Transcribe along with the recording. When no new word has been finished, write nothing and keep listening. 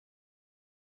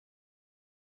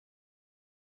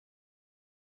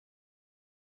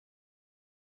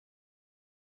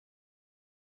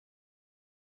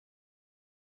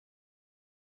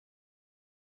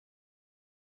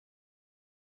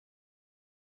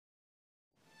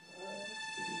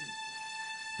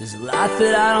There's a lot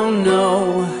that I don't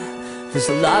know, there's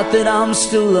a lot that I'm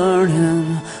still learning.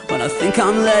 When I think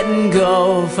I'm letting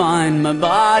go, find my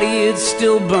body, it's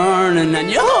still burning. And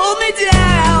you hold me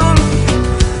down,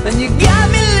 and you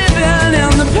got me living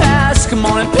in the past. Come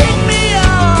on and pick me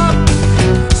up,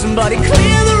 somebody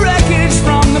clear the wreckage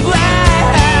from the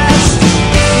blast.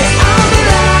 Yeah, I'm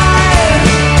alive,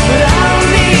 but I don't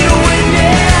need a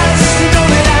witness to know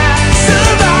that I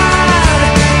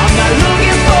survived. I'm not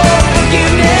looking for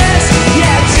forgiveness,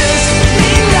 yeah, just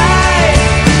need light.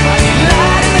 I need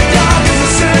light in the dark as I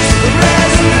search for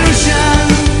resolution.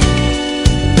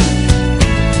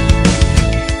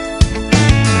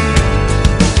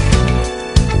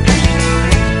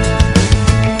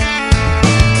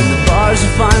 And the bars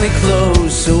are finally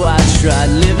closed, so I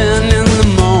tried living in the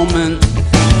moment,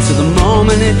 till the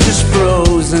moment it just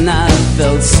froze, and I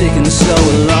felt sick and so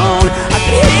alone. I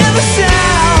could hear the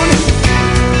sound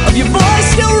of your voice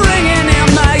still ringing in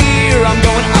my ear. I'm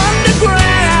going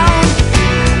underground,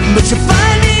 but you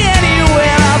find me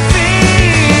anywhere I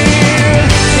fear.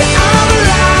 Yeah, I'm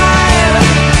alive,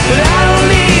 but I don't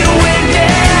need a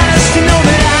witness to know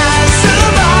that I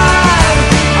survived.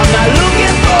 I'm not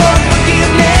looking for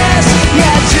forgiveness, yeah,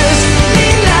 I just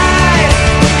need light.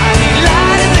 I need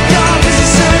light in the dark as I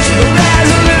search for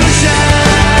resolution.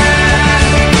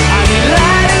 I need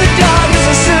light in the dark as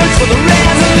I search for the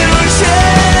resolution.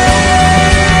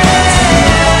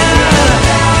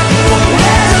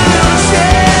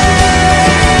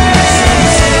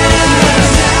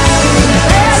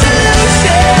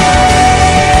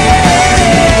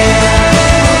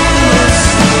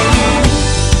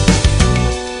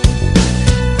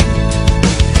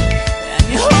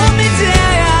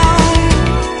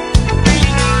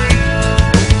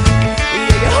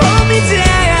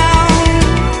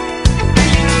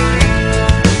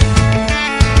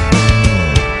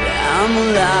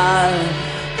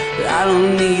 I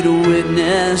don't need a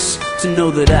witness to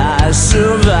know that I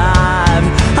survived.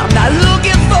 I'm not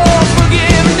looking for forgiveness.